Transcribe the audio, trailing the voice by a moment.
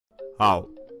How?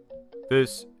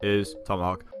 This is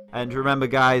Tomahawk. And remember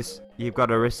guys, you've got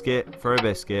to risk it for a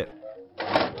biscuit.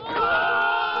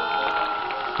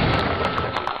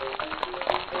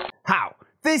 How?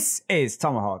 This is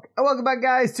Tomahawk, and welcome back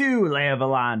guys to Lay of the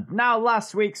Land. Now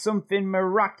last week something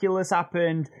miraculous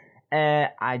happened.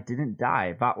 I didn't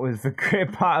die. That was the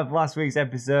great part of last week's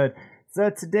episode.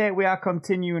 So today we are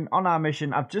continuing on our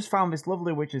mission. I've just found this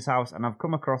lovely witch's house and I've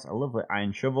come across a lovely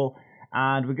iron shovel.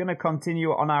 And we're going to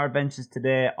continue on our adventures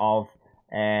today of,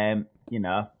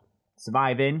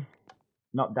 surviving,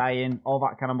 not dying, all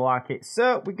that kind of malarkey.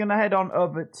 So we're going to head on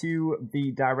over to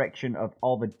the direction of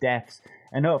all the deaths.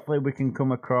 And hopefully we can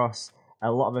come across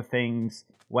a lot of the things,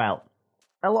 well,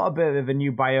 a lot of bit of a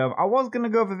new biome. I was going to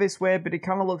go over this way, but it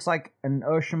kind of looks like an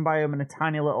ocean biome and a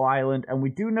tiny little island. And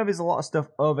we do know there's a lot of stuff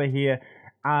over here.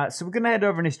 So we're going to head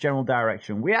over in this general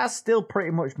direction. We are still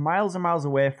pretty much miles and miles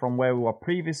away from where we were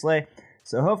previously.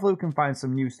 So hopefully we can find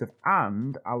some new stuff.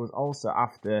 And I was also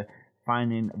after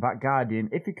finding that guardian.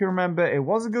 If you can remember, it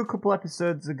was a good couple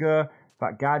episodes ago.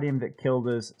 That guardian that killed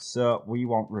us. So we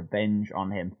want revenge on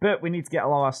him. But we need to get a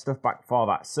lot of our stuff back for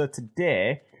that. So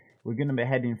today we're going to be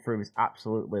heading through this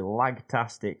absolutely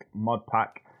lag-tastic mod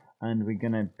pack. And we're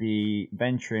going to be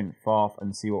venturing forth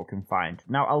and see what we can find.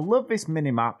 Now I love this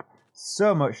mini-map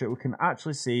so much that we can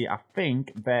actually see, I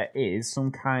think there is some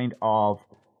kind of,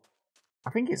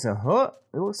 I think it's a hut.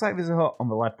 It looks like there's a hut on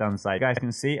the left-hand side. You guys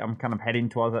can see I'm kind of heading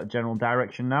towards that general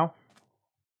direction now.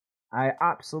 I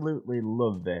absolutely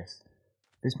love this.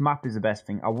 This map is the best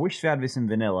thing. I wish they had this in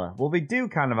vanilla. Well, they do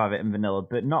kind of have it in vanilla,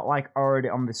 but not like already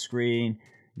on the screen.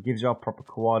 It gives you all proper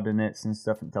coordinates and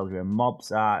stuff and tells you where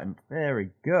mobs are. And there we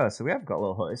go. So we have got a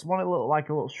little hut. It's one that looks like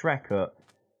a little Shrek hut.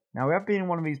 Now, we have been in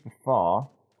one of these before.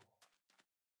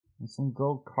 There's some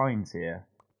gold coins here.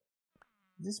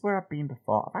 Is this where I've been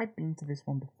before? Have I been to this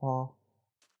one before?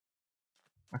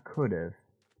 I could have.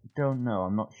 I don't know.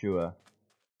 I'm not sure.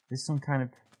 Is this some kind of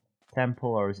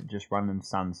temple or is it just random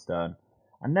sandstone?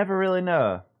 I never really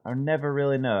know. I never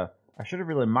really know. I should have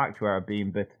really marked where I've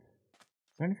been, but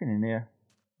is there anything in here?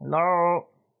 Hello?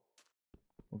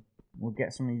 We'll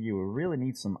get some of you. We really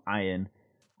need some iron.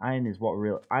 Iron is what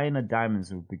real. Iron or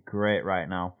diamonds would be great right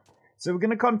now. So we're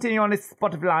going to continue on this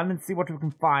spot of land and see what we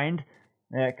can find.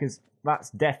 Because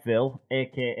that's Deathville,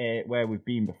 aka where we've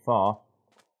been before.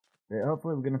 But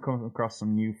hopefully we're going to come across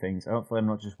some new things. Hopefully I'm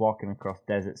not just walking across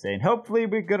desert saying, hopefully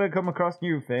we're going to come across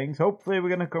new things. Hopefully we're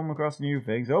going to come across new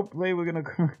things. Hopefully we're going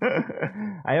to come...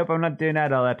 I hope I'm not doing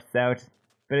that all episode.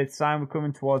 But it's time we're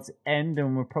coming towards the end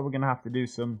and we're probably going to have to do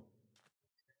some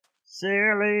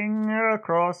sailing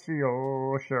across the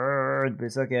ocean. But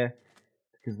it's okay.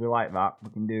 Because we like that. We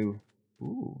can do...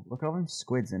 Ooh, look at all them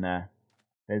squids in there.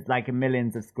 There's like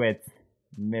millions of squids.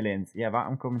 Millions. Yeah, that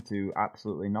I'm coming to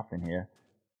absolutely nothing here.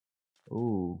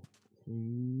 Ooh.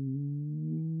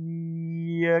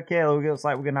 Okay, looks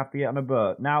like we're going to have to get on a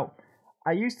boat. Now,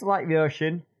 I used to like the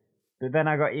ocean, but then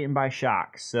I got eaten by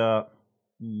sharks. So,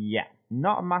 yeah.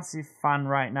 Not a massive fan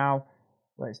right now.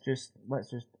 Let's just...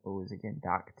 Oh, is it getting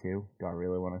dark too? Do I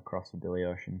really want to cross the Billy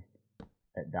Ocean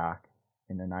at dark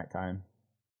in the night time?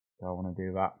 Do I want to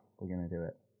do that? We're going to do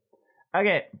it.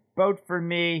 Okay, boat for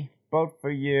me, boat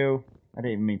for you. I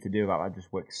didn't even mean to do that, that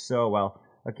just works so well.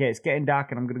 Okay, it's getting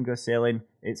dark and I'm going to go sailing.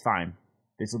 It's fine.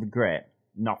 This will be great.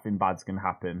 Nothing bad's going to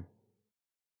happen.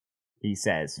 He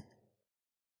says.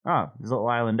 Oh, there's a little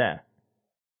island there.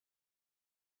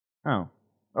 Oh.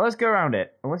 Well, let's go around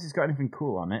it, unless it's got anything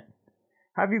cool on it.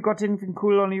 Have you got anything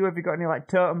cool on you? Have you got any, like,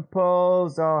 totem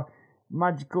poles or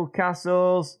magical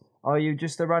castles? Or are you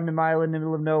just a random island in the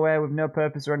middle of nowhere with no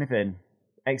purpose or anything?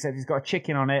 Except it's got a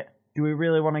chicken on it. Do we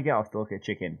really want to get off to look at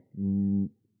chicken?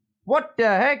 What the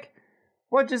heck?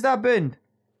 What just happened?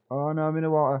 Oh no, I'm in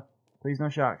the water. Please no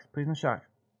sharks. Please no sharks.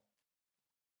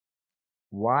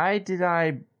 Why did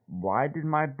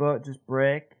my boat just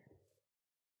break?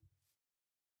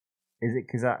 Is it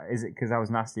because I was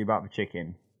nasty about the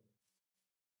chicken?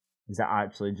 Is that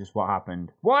actually just what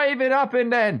happened? What even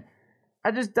happened then? I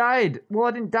just died. Well,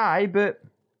 I didn't die, but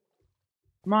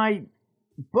my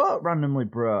boat randomly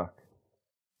broke.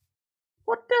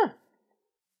 What the?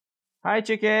 Hi,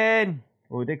 chicken.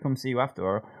 Oh, we did come see you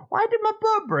after. Why did my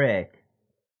boat break?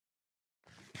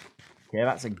 Okay,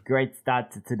 that's a great start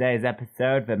to today's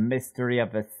episode. The mystery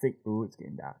of the sea. Ooh, it's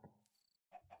getting dark.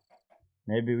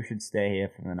 Maybe we should stay here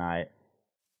for the night.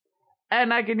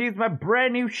 And I can use my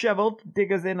brand new shovel to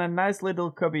dig us in a nice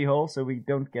little cubby hole so we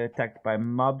don't get attacked by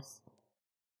mobs.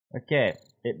 Okay,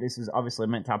 this is obviously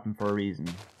meant to happen for a reason.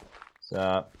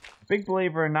 So, big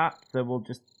believer in that, so we'll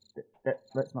just...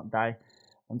 Let's not die.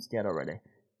 I'm scared already.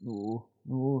 Ooh.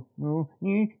 No, no,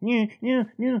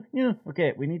 no.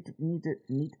 Okay, we need to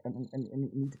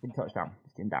put a touchdown.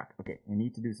 It's getting dark. Okay, we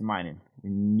need to do some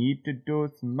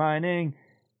mining.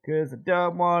 Cause I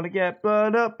don't want to get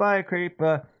blown up by a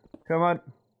creeper. Come on.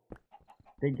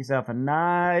 Dig yourself a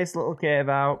nice little cave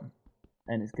out.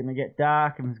 And it's gonna get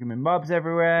dark and there's gonna be mobs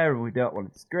everywhere and we don't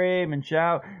want to scream and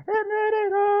shout.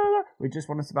 We just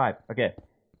want to survive. Okay.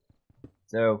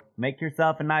 So, make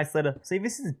yourself a nice little... See,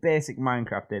 this is basic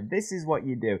Minecraft here. This is what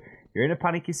you do. You're in a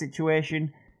panicky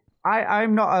situation.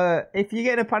 I'm not a... If you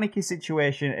get in a panicky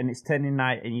situation and it's turning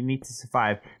night and you need to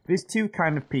survive, there's two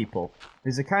kind of people.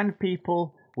 There's a kind of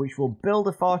people which will build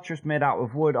a fortress made out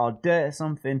of wood or dirt or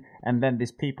something, and then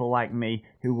there's people like me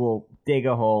who will dig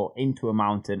a hole into a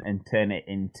mountain and turn it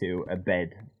into a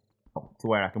bed. To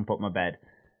where I can put my bed.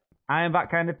 I am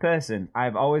that kind of person.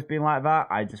 I've always been like that.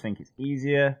 I just think it's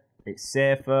easier. It's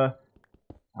safer.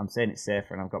 I'm saying it's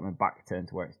safer and I've got my back turned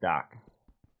to where it's dark.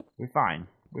 We're fine.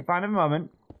 We're fine at the moment.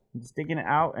 I'm just digging it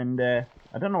out and I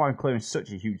don't know why I'm clearing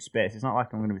such a huge space. It's not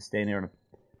like I'm going to be staying here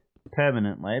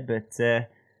permanently, but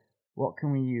what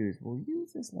can we use? We'll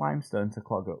use this limestone to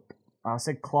clog up. Oh, I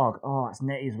said clog. Oh, that's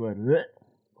Nettie's word. Blech.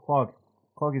 Clog.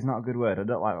 Clog is not a good word. I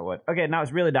don't like that word. Okay, now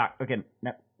it's really dark. Okay,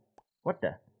 no. What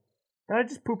the? Did I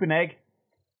just poop an egg?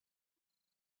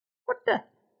 What the?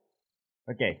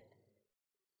 Okay.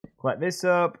 Collect this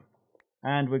up,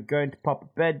 and we're going to pop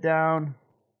a bed down.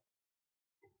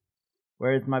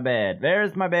 Where's my bed?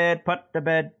 There's my bed. Put the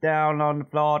bed down on the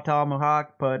floor,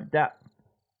 Tomahawk. Put it down.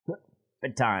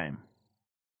 Bedtime.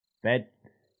 Bed.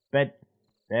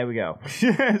 There we go.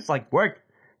 It's like, work.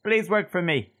 Please work for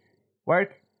me.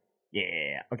 Work.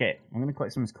 Yeah. Okay, I'm going to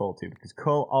collect some of this coal too, because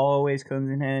coal always comes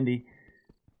in handy.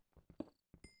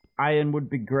 Iron would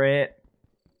be great.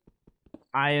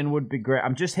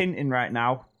 I'm just hinting right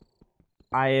now.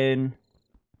 Iron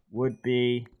would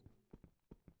be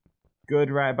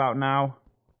good right about now.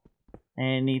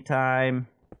 Anytime.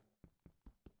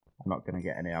 I'm not going to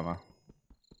get any ammo.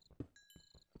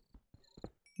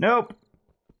 Nope.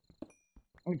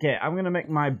 Okay, I'm going to make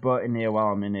my boat in here while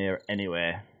I'm in here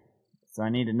anyway. So I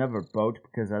need another boat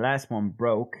because the last one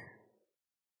broke.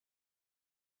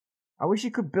 I wish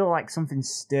you could build like something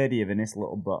sturdier than this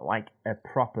little boat, like a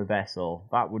proper vessel.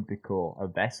 That would be cool. A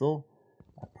vessel?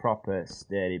 A proper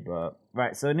sturdy boat.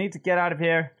 Right, so I need to get out of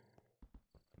here.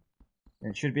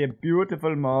 It should be a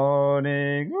beautiful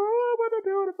morning. Oh, what a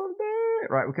beautiful day.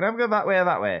 Right, we can either go that way or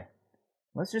that way.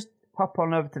 Let's just hop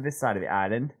on over to this side of the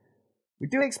island. We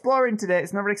do exploring today.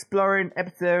 It's another exploring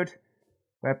episode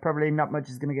where probably not much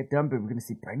is going to get done, but we're going to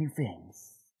see brand new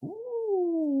things.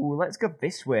 Ooh, let's go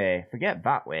this way. Forget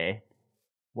that way.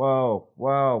 Whoa,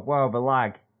 the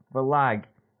lag. The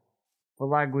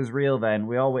lag was real then.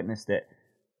 We all witnessed it.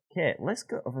 Okay, let's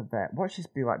go over there. Watch this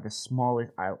be like the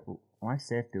smallest island. Am I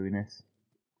safe doing this?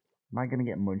 Am I going to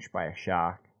get munched by a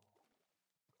shark?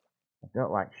 I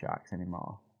don't like sharks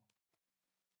anymore.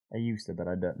 I used to, but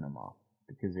I don't no more.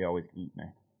 Because they always eat me.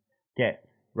 Okay,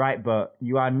 right, but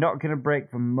you are not going to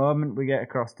break the moment we get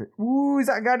across to... Ooh, is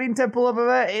that a guardian temple over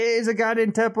there? It is a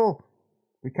guardian temple.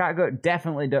 We can't go...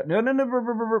 Definitely don't... No.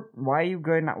 Why are you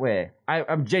going that way?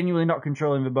 I'm genuinely not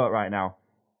controlling the boat right now.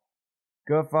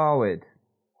 Go forward.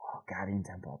 Oh, guardian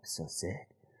temple. I'm so sick.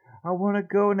 I want to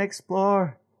go and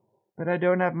explore. But I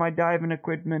don't have my diving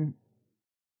equipment.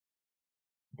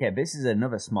 Okay, this is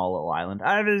another small little island.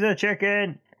 Ah, there's a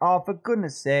chicken. Oh, for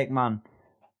goodness sake, man.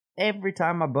 Every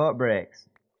time my boat breaks.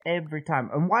 Every time.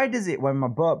 And why does it, when my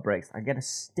boat breaks, I get a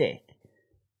stick?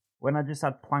 When I just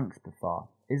had planks before.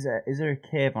 Is there a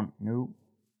cave on... No.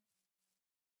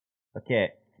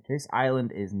 Okay. This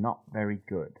island is not very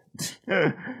good.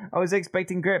 I was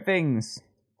expecting great things.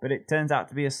 But it turns out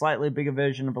to be a slightly bigger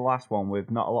version of the last one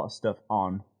with not a lot of stuff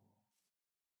on.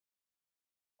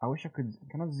 I wish I could...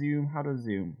 Can I zoom? How to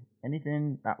zoom?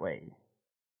 Anything that way?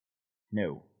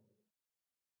 No.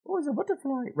 Oh, there's a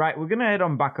butterfly. Right, we're going to head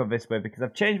on back over this way because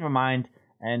I've changed my mind.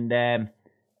 And,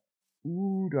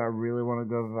 ooh, do I really want to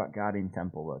go over that guardian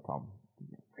temple though, Tom?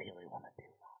 Do you really want to do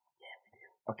that? Yeah, we do.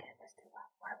 Okay, let's do that.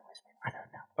 Why was we? I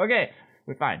don't know. Okay,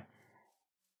 we're fine.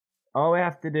 All we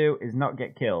have to do is not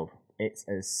get killed. It's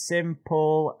as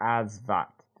simple as that.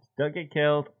 Just don't get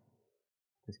killed.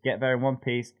 Just get there in one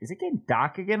piece. Is it getting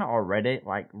dark again already?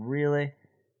 Like, really?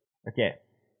 Okay.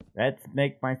 Let's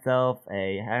make myself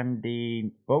a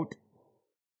handy boat.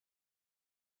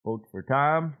 Boat for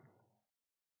Tom.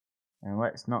 And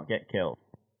let's not get killed.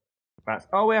 That's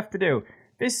all we have to do.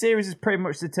 This series is pretty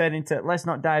much to turn into Let's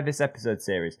Not Die This Episode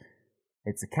series.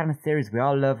 It's the kind of series we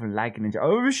all love and like and enjoy.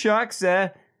 Oh, sharks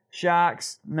there.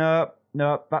 Sharks. Nope.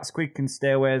 That squid can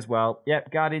stay away as well.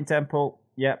 Yep, Guardian Temple.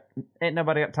 Yep. Ain't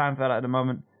nobody got time for that at the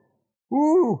moment.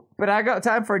 Ooh, but I got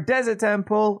time for a desert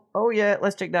temple. Oh yeah,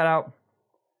 let's check that out.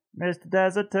 Mr.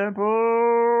 Desert Temple,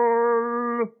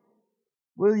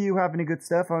 will you have any good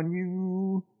stuff on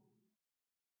you?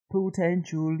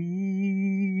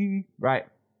 Potentially. Right,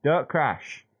 don't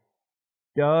crash.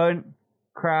 Don't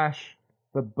crash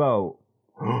the boat.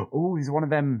 Oh, he's one of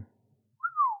them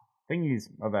thingies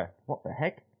over there. What the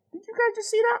heck? Did you guys just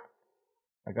see that?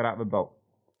 I got out of the boat.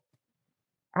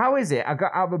 How is it? I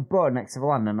got out of a boat next to the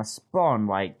land and I spawned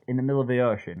like in the middle of the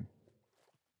ocean.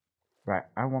 Right,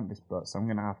 I want this boat, so I'm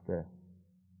gonna have to.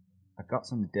 I got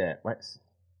some dirt. Let's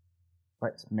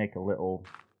make a little.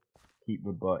 Keep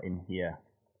the boat in here.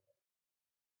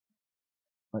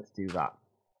 Let's do that.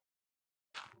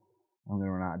 I'm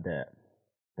gonna run out of dirt,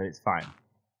 but it's fine.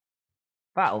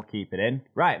 That'll keep it in.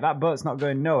 Right, that boat's not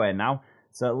going nowhere now,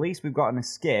 so at least we've got an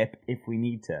escape if we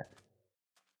need to.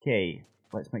 Okay,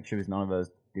 let's make sure there's none of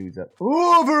those dudes up.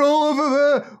 Oh, they're all over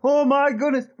there! Oh my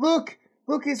goodness! Look,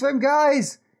 it's them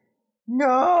guys.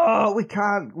 No, we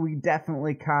can't. We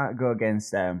definitely can't go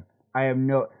against them. I am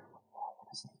no. Oh, I want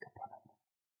to sneak up on them.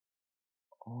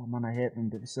 Oh man, I hate them.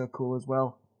 They're so cool as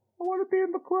well. I want to be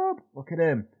in the club. Look at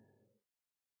him.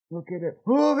 Look at it.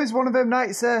 Oh, there's one of them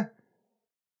knights there.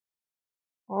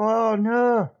 Oh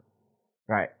no.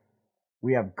 Right,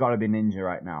 we have got to be ninja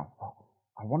right now. Oh,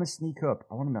 I want to sneak up.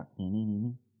 I want to know.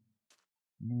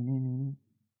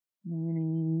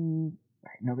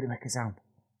 Right, nobody make a sound.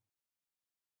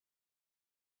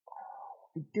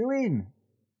 What are you doing?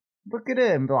 Look at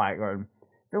him. They're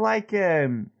like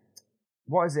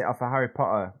what is it off of Harry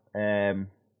Potter?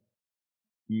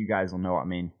 You guys will know what I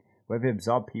mean. Where they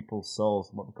absorb people's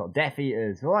souls. What they call Death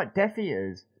Eaters. They're like Death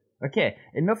Eaters. Okay,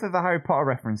 enough of the Harry Potter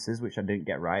references, which I didn't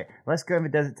get right. Let's go in the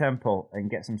Desert Temple and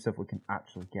get some stuff we can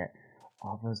actually get.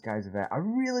 Oh, those guys are there. I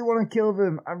really want to kill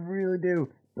them. I really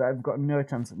do. But I've got no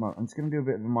chance at the moment. I'm just going to do a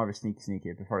bit of more of a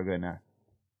sneaky before I go in there.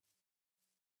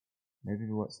 Maybe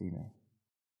they won't see me.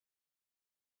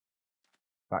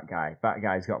 That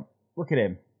guy's got... Look at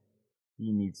him.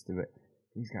 He needs to...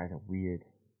 These guys are weird.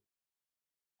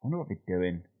 I wonder what they're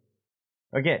doing.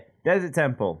 Okay, Desert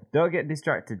Temple. Don't get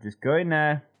distracted. Just go in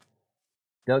there.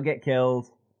 Don't get killed.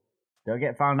 Don't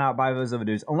get found out by those other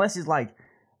dudes. Unless it's like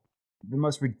the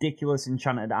most ridiculous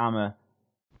enchanted armor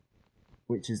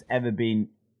which has ever been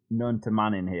known to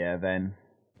man in here, then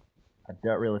I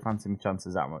don't really fancy my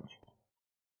chances that much.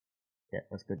 Yeah,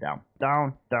 let's go down.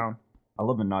 Down. I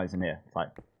love the noise in here. It's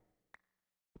like,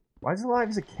 why is it like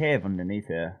there's a cave underneath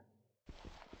here?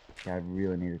 Yeah, I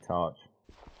really need a torch.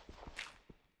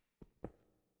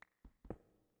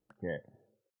 Okay.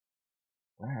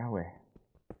 Where are we?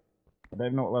 I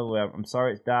don't know what level we are. I'm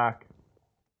sorry it's dark.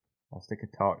 I'll stick a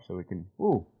torch so we can...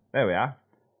 Ooh, there we are.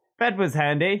 Bed was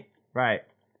handy. Right.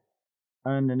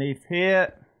 Underneath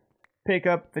here. Pick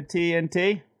up the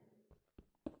TNT.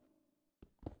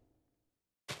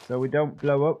 So we don't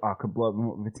blow up. Oh, I could blow them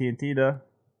up with the TNT though.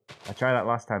 I tried that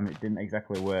last time. It didn't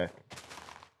exactly work.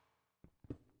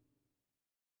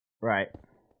 Right.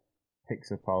 Picks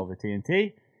up all the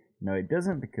TNT. No, it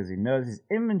doesn't because he knows his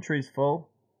inventory's full.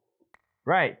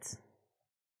 Right.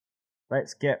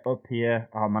 Let's get up here.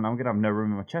 Oh man, I'm going to have no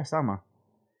room in my chest, am I?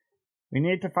 We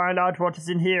need to find out what is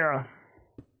in here.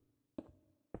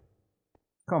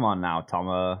 Come on now,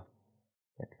 Tomo.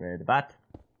 Get rid of that.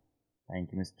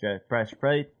 Thank you, Mr. Fresh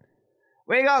Plate.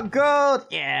 We got gold!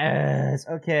 Yes!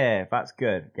 Okay, that's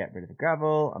good. Get rid of the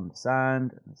gravel and the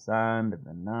sand and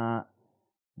then that.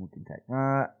 We can take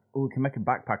that. Oh, we can make a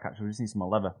backpack actually. We just need some more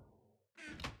leather.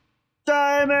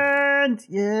 Diamond!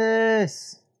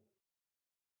 Yes!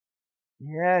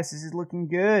 Yes, this is looking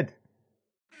good.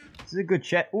 This is a good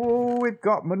check. Oh, we've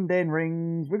got mundane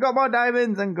rings. We've got more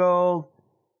diamonds and gold.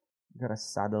 We've got a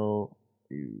saddle.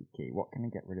 Okay, what can I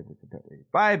get rid of with the dirt?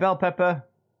 Bye, bell pepper.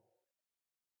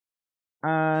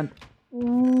 And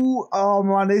ooh, oh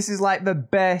man, this is like the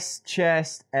best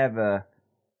chest ever.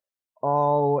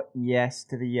 Oh yes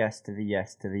to the yes to the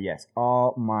yes to the yes.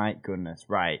 Oh my goodness,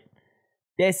 right.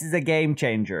 This is a game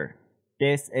changer.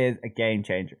 This is a game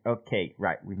changer. Okay,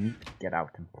 right, we need to get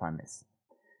out and plan this.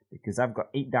 Because I've got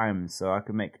 8 diamonds, so I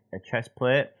can make a chest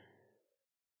plate.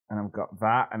 And I've got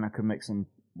that, and I can make some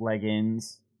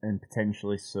leggings and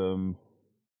potentially some...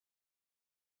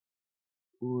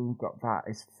 Ooh, we've got that.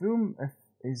 Is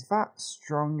that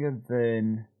stronger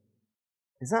than...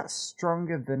 Is that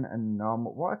stronger than a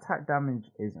normal... What attack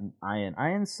damage is an iron?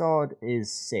 Iron sword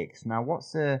is 6. Now, what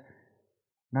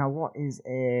is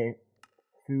a...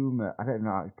 Fuma... I don't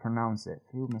know how to pronounce it.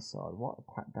 Fuma sword. What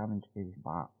attack damage is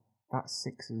that? That's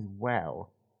 6 as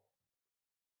well.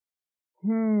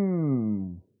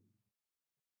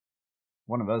 What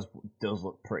one of us does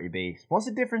look pretty beast. What's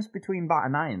the difference between that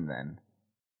and iron then?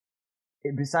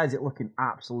 Besides it looking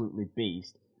absolutely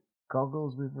beast.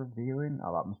 Goggles with revealing?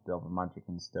 Oh, that must be over magic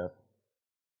and stuff.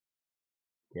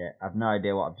 Yeah, I've no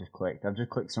idea what I've just clicked. I've just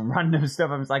clicked some random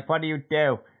stuff. I was like, what do you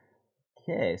do?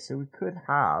 Okay, so we could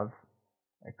have...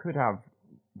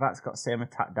 That's got same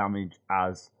attack damage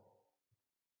as...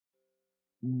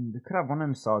 we could have one of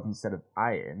them swords instead of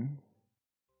iron.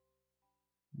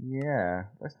 Yeah,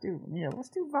 let's do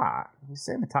that. The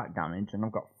same attack damage, and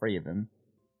I've got 3 of them.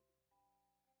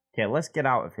 Okay, let's get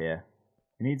out of here.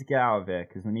 We need to get out of here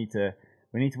because we need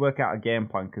to work out a game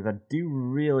plan because I do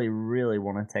really, really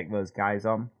want to take those guys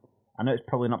on. I know it's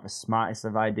probably not the smartest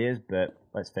of ideas, but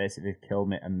let's face it, they've killed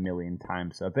me a million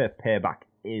times, so a bit of payback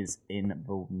is in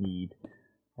the need.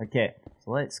 Okay,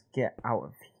 so let's get out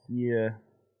of here.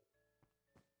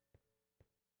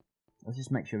 Let's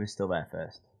just make sure they're still there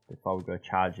first before we go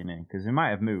charging in, because we might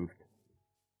have moved.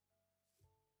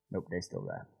 Nope, they're still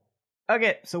there.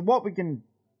 Okay, so what we can...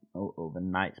 Oh, the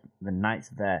knight's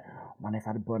there. Man, if I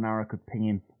had a bow and arrow, I could ping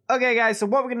him. Okay, guys, so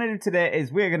what we're going to do today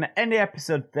is we're going to end the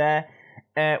episode there.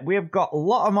 We have got a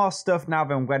lot of more stuff now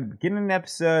than we're at the beginning of the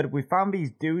episode. We found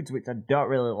these dudes, which I don't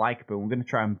really like, but we're going to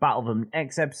try and battle them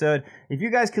next episode. If you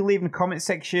guys can leave in the comment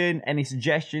section any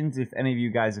suggestions, if any of you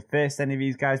guys have faced any of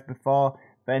these guys before,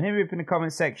 then hit me up in the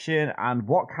comment section, and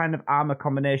what kind of armor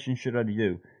combination should I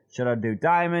do? Should I do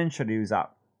diamond? Should I use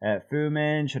that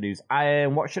Fumin? Should I use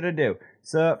iron? What should I do?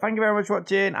 So thank you very much for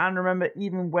watching, and remember,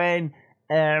 even when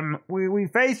we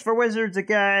face for wizards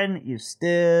again, you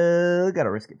still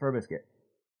gotta risk it for a biscuit.